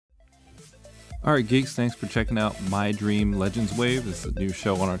Alright geeks, thanks for checking out My Dream Legends Wave. This is a new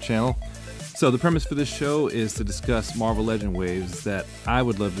show on our channel. So the premise for this show is to discuss Marvel Legend waves that I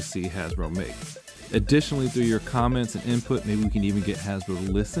would love to see Hasbro make. Additionally, through your comments and input, maybe we can even get Hasbro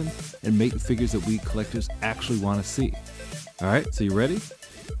to listen and make the figures that we collectors actually want to see. Alright, so you ready?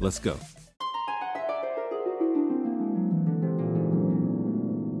 Let's go.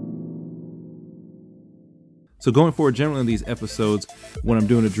 So going forward, generally in these episodes, when I'm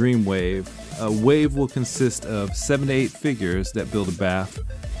doing a dream wave, a wave will consist of 7 to 8 figures that build a bath,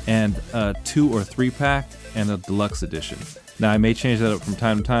 and a 2 or 3 pack and a deluxe edition. Now I may change that up from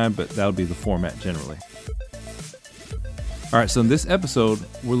time to time, but that'll be the format generally. Alright, so in this episode,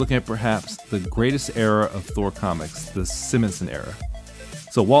 we're looking at perhaps the greatest era of Thor comics, the Simonson era.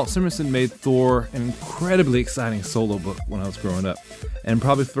 So Walt Simonson made Thor an incredibly exciting solo book when I was growing up, and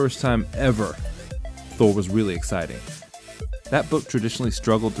probably the first time ever Thor was really exciting. That book traditionally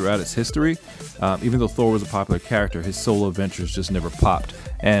struggled throughout its history. Even though Thor was a popular character, his solo adventures just never popped,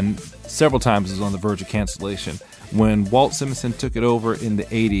 and several times it was on the verge of cancellation. When Walt Simonson took it over in the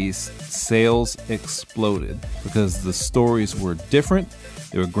 80s, sales exploded because the stories were different,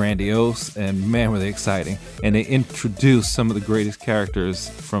 they were grandiose, and man were they exciting. And they introduced some of the greatest characters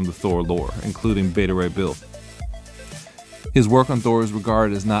from the Thor lore, including Beta Ray Bill. His work on Thor is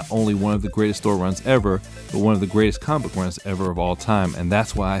regarded as not only one of the greatest Thor runs ever, but one of the greatest comic book runs ever of all time, and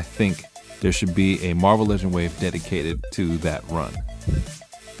that's why I think there should be a Marvel Legend wave dedicated to that run.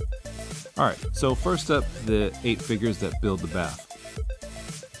 Alright, so first up, the 8 figures that build the bath.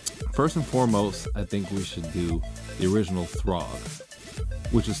 First and foremost, I think we should do the original Throg,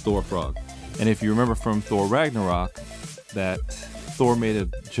 which is Thor Frog. And if you remember from Thor Ragnarok, that Thor made a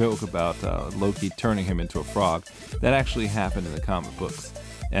joke about Loki turning him into a frog. That actually happened in the comic books.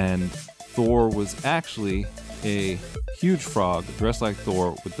 And Thor was actually a huge frog dressed like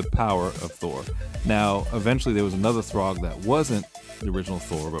Thor with the power of Thor. Now, eventually there was another Throg that wasn't the original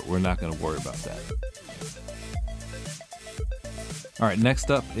Thor, but we're not going to worry about that. Alright, next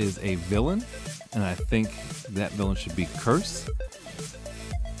up is a villain, and I think that villain should be Curse.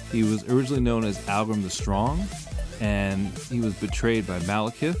 He was originally known as Algrim the Strong, and he was betrayed by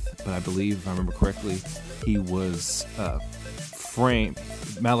Malekith, but I believe, if I remember correctly, he was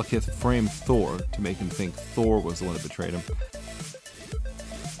Malekith framed Thor to make him think Thor was the one that betrayed him.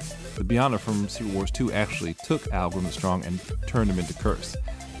 The Beyonder from Secret Wars 2 actually took Algrim the Strong and turned him into Curse.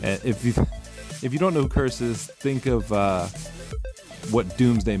 And if you don't know who Curse is, think of what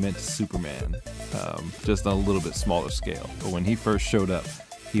Doomsday meant to Superman, just on a little bit smaller scale. But when he first showed up,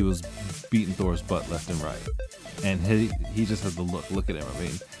 he was beating Thor's butt left and right. And he just has the look. Look at him. I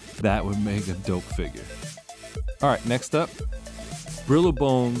mean, that would make a dope figure. Alright, next up, Brillo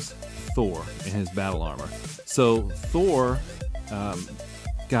Bones Thor in his battle armor. So Thor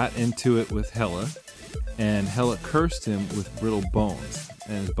got into it with Hela, and Hela cursed him with brittle bones,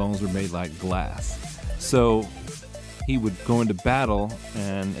 and his bones were made like glass. So he would go into battle,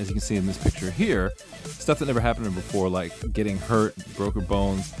 and as you can see in this picture here, stuff that never happened to him before, like getting hurt, broken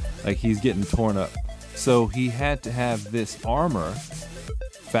bones, like he's getting torn up. So he had to have this armor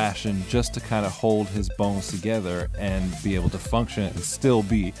fashioned just to kind of hold his bones together and be able to function and still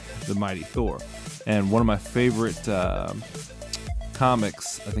be the mighty Thor. And one of my favorite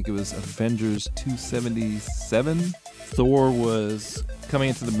comics, I think it was Avengers 277, Thor was coming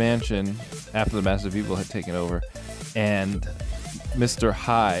into the mansion after the Massive Evil had taken over, and Mr.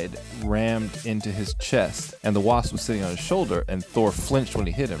 Hyde rammed into his chest, and the Wasp was sitting on his shoulder, and Thor flinched when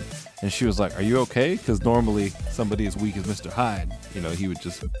he hit him. And she was like, "Are you okay?" Because normally somebody as weak as Mr. Hyde, you know, he would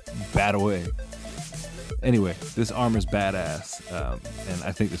just bat away. Anyway, this armor's badass, and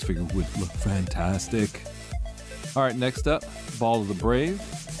I think this figure would look fantastic. Alright, next up, Ball of the Brave,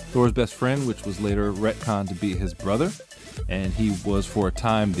 Thor's best friend, which was later retconned to be his brother. And he was for a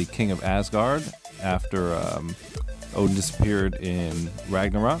time the king of Asgard after Odin disappeared in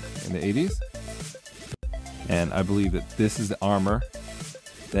Ragnarok in the 80s. And I believe that this is the armor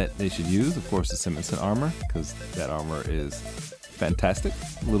that they should use, of course the Simonson armor, because that armor is fantastic.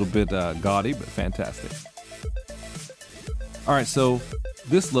 A little bit gaudy, but fantastic. Alright, so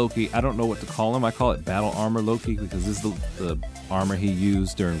this Loki, I don't know what to call him. I call it Battle Armor Loki because this is the armor he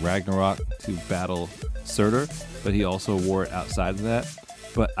used during Ragnarok to battle Surtur, but he also wore it outside of that.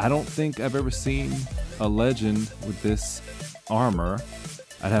 But I don't think I've ever seen a legend with this armor.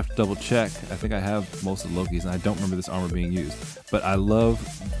 I'd have to double check. I think I have most of Loki's, and I don't remember this armor being used. But I love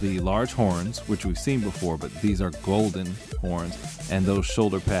the large horns, which we've seen before, but these are golden horns, and those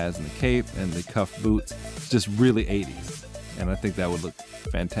shoulder pads and the cape and the cuff boots. It's just really 80s, and I think that would look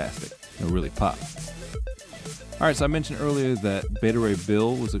fantastic and really pop. All right, so I mentioned earlier that Beta Ray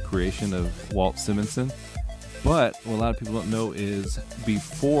Bill was a creation of Walt Simonson, but what a lot of people don't know is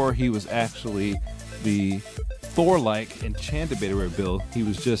before he was actually the Thor-like enchanted Beta Ray Bill, he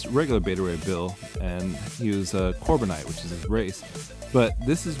was just regular Beta Ray Bill, and he was a Corbinite, which is his race. But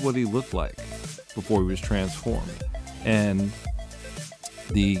this is what he looked like before he was transformed. And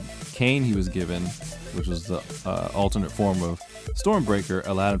the cane he was given, which was the alternate form of Stormbreaker,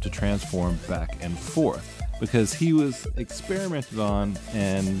 allowed him to transform back and forth, because he was experimented on,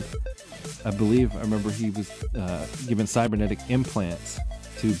 and I remember he was given cybernetic implants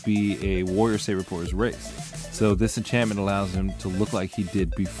to be a warrior saber for his race. So this enchantment allows him to look like he did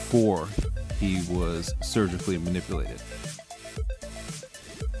before he was surgically manipulated.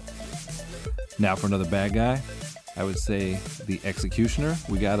 Now for another bad guy, I would say the Executioner.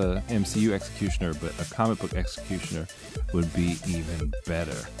 We got a MCU Executioner, but a comic book Executioner would be even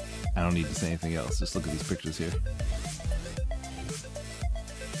better. I don't need to say anything else. Just look at these pictures here.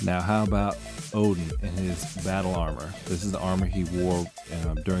 Now, how about Odin and his battle armor? This is the armor he wore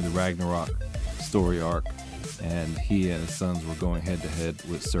during the Ragnarok story arc, and he and his sons were going head-to-head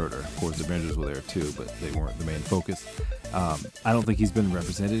with Surtur. Of course, the Avengers were there too, but they weren't the main focus. I don't think he's been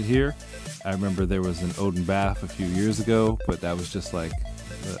represented here. I remember there was an Odin bath a few years ago, but that was just like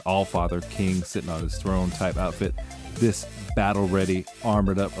the All-Father King sitting on his throne type outfit. This battle-ready,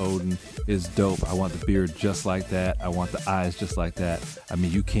 armored-up Odin is dope. I want the beard just like that. I want the eyes just like that. I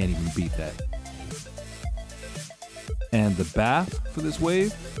mean, you can't even beat that. And the bath for this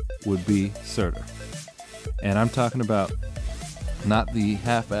wave would be Surtur. And I'm talking about not the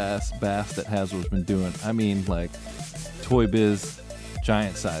half-ass baths that Hasbro's been doing. I mean, like, Toy Biz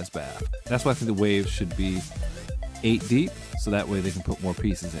giant-sized bath. That's why I think the waves should be 8 deep, so that way they can put more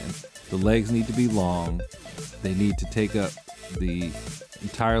pieces in. The legs need to be long. They need to take up the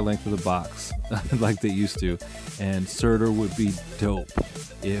entire length of the box like they used to. And Surtur would be dope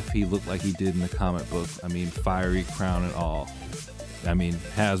if he looked like he did in the comic book. I mean, fiery crown and all. I mean,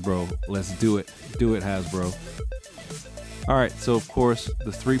 Hasbro, let's do it. Do it, Hasbro. All right, so of course,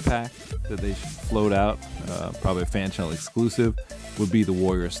 the 3-pack that they should float out, probably a fan channel exclusive, would be the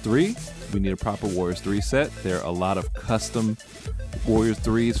Warriors 3. We need a proper Warriors 3 set. There are a lot of custom Warriors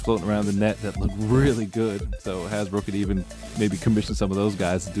 3s floating around the net that look really good. So Hasbro could even maybe commission some of those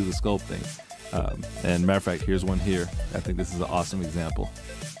guys to do the sculpting. And matter of fact, here's one here. I think this is an awesome example.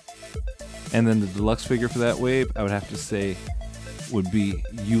 And then the deluxe figure for that wave, I would have to say, would be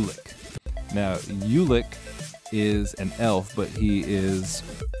Ulick. Now, Ulick is an elf, but he is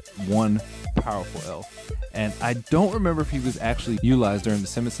one powerful elf. And I don't remember if he was actually utilized during the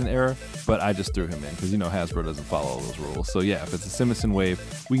Simonson era, but I just threw him in because, you know, Hasbro doesn't follow all those rules. So yeah, if it's a Simonson wave,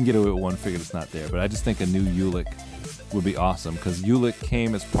 we can get away with one figure that's not there. But I just think a new Ulick would be awesome, because Ulick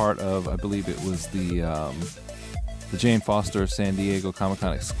came as part of, I believe it was the Jane Foster San Diego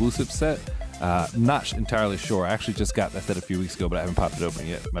Comic-Con exclusive set. Not entirely sure. I actually just got that set a few weeks ago, but I haven't popped it open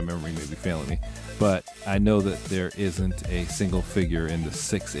yet. My memory may be failing me. But I know that there isn't a single figure in the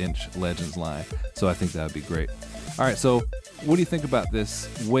 6-inch Legends line, so I think that would be great. All right, so what do you think about this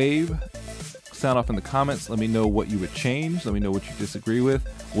wave? Sound off in the comments. Let me know what you would change. Let me know what you disagree with.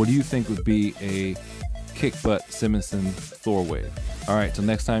 What do you think would be a kick butt Simonson Thor wave? All right, till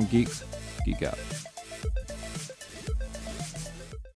next time, geeks, geek out.